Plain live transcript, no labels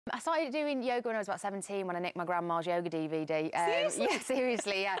I started doing yoga when I was about 17 when I nicked my grandma's yoga DVD. Seriously? Yeah,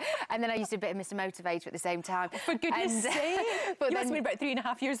 seriously, yeah. And then I used to do a bit of Mr. Motivator at the same time. For goodness sake! But You then, must have been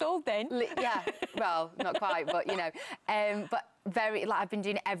about 3.5 years old then. Yeah, well, not quite, but, you know. But I've been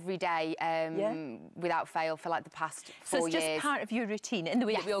doing it every day without fail for, like, the past 4 years. So it's just part of your routine, in the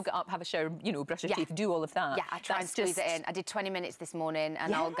way that we all get up, have a shower, you know, brush our teeth, do all of that. Yeah, I try and squeeze it in. I did 20 minutes this morning,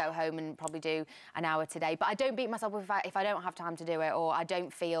 and I'll go home and probably do an hour today. But I don't beat myself up if I don't have time to do it, or I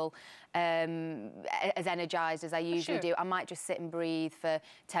don't feel as energised as I usually do. I might just sit and breathe for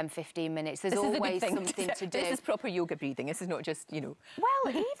 10, 15 minutes. There's always something to do. This is proper yoga breathing. This is not just, you know...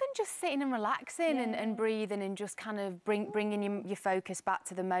 Well, even just sitting and relaxing and breathing and just kind of bringing your focus back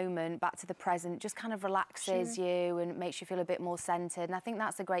to the moment, back to the present, just kind of relaxes you and makes you feel a bit more centred. And I think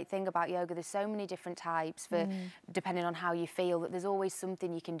that's the great thing about yoga. There's so many different types for depending on how you feel, that there's always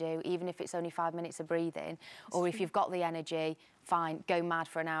something you can do, even if it's only 5 minutes of breathing, or if you've got the energy, fine, go mad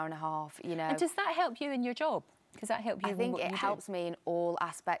for an hour and a half, you know. And does that help you in your job? Does that help you? I think it helps me in all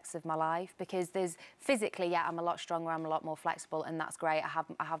aspects of my life, because there's physically, I'm a lot stronger, I'm a lot more flexible, and that's great.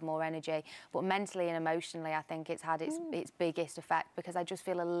 I have more energy, but mentally and emotionally, I think it's had its biggest effect, because I just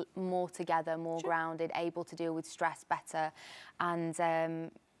feel more together, more grounded, able to deal with stress better,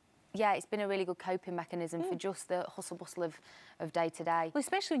 and yeah, it's been a really good coping mechanism for just the hustle bustle of day to day. Well,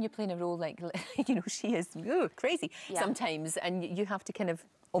 especially when you're playing a role like, you know, she is crazy sometimes, and you have to kind of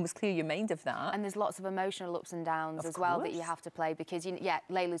almost clear your mind of that. And there's lots of emotional ups and downs as well that you have to play, because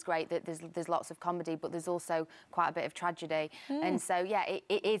Layla's great, that there's lots of comedy, but there's also quite a bit of tragedy. And so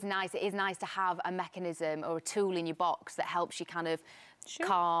it is nice. It is nice to have a mechanism or a tool in your box that helps you kind of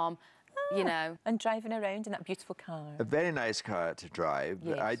calm, you know. And driving around in that beautiful car. A very nice car to drive.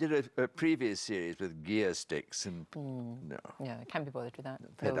 Yes. I did a previous series with gear sticks and no. Yeah, I can't be bothered with that.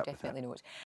 Fed No, up with definitely not.